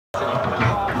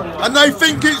And they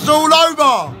think it's all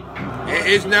over. It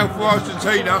is now for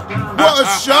Argentina. What a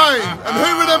shame. And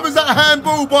who remembers that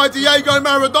handball by Diego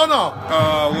Maradona?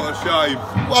 Oh, what a shame.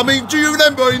 I mean, do you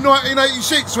remember in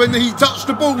 1986 when he touched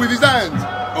the ball with his hand?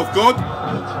 Of God?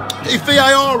 If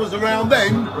VAR was around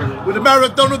then, would have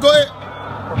Maradona got it?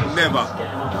 Never.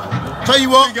 Tell you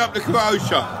what, Big up the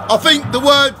Croatia. I think the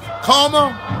word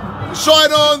karma,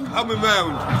 shine on. Coming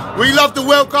round. We love the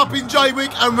World Cup in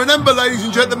Jaywick, and remember, ladies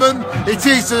and gentlemen, it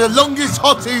is the longest,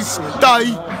 hottest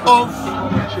day of...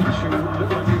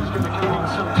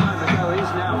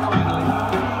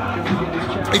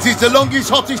 It is the longest,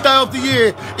 hottest day of the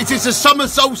year. It is the summer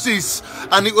solstice,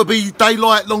 and it will be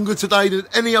daylight longer today than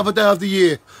any other day of the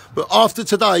year. But after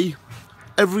today,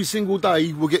 every single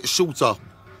day will get shorter.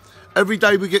 Every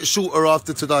day will get shorter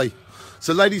after today.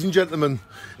 So ladies and gentlemen,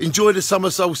 enjoy the summer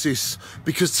solstice,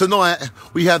 because tonight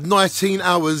we have 19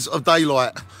 hours of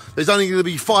daylight. There's only going to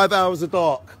be 5 hours of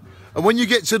dark. And when you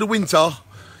get to the winter,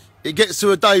 it gets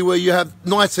to a day where you have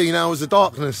 19 hours of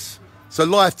darkness. So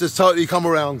life does totally come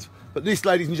around. But this,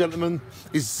 ladies and gentlemen,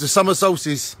 is the summer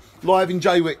solstice live in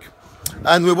Jaywick.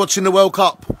 And we're watching the World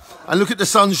Cup. And look at the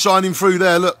sun shining through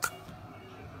there, look.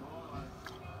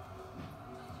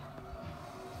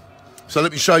 So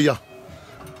let me show you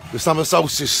the summer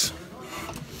solstice.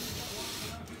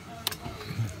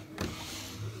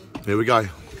 Here we go.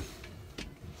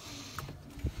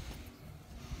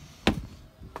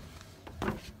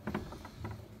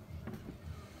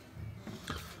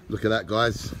 Look at that,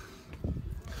 guys.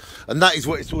 And that is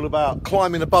what it's all about,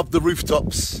 climbing above the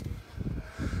rooftops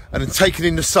and then taking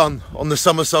in the sun on the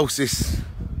summer solstice.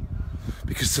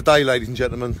 Because today, ladies and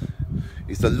gentlemen,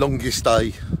 is the longest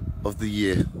day of the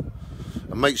year.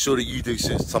 And make sure that you do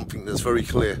something that's very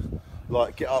clear,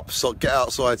 like get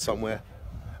outside somewhere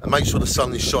and make sure the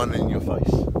sun is shining in your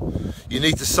face. You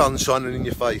need the sun shining in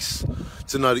your face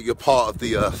to know that you're part of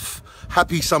the earth.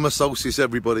 Happy summer solstice,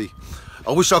 everybody.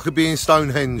 I wish I could be in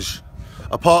Stonehenge.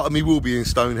 A part of me will be in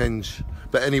Stonehenge,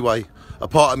 but anyway, a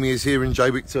part of me is here in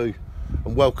Jaywick too.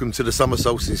 And welcome to the summer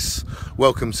solstice.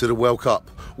 Welcome to the World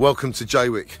Cup. Welcome to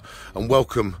Jaywick, and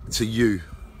welcome to you.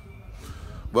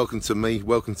 Welcome to me.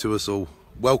 Welcome to us all.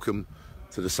 Welcome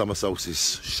to the summer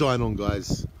solstice. Shine on,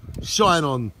 guys. Shine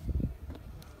on.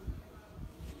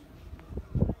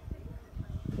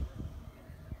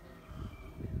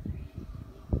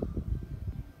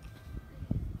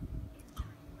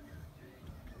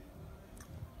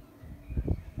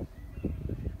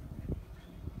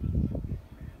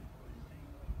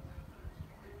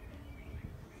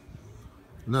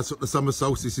 And that's what the summer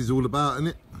solstice is all about, isn't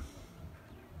it?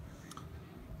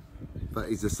 That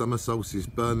is the summer solstice,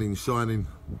 burning, shining.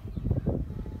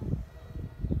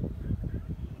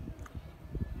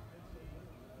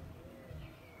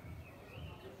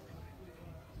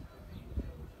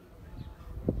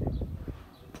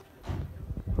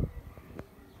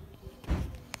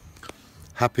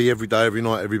 Happy every day, every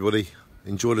night, everybody.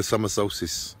 Enjoy the summer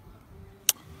solstice.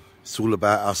 It's all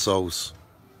about our souls.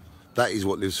 That is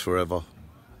what lives forever.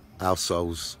 Our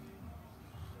souls.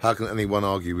 How can anyone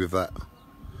argue with that?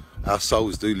 Our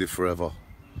souls do live forever.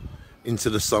 Into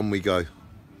the sun we go.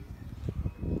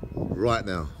 Right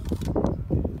now.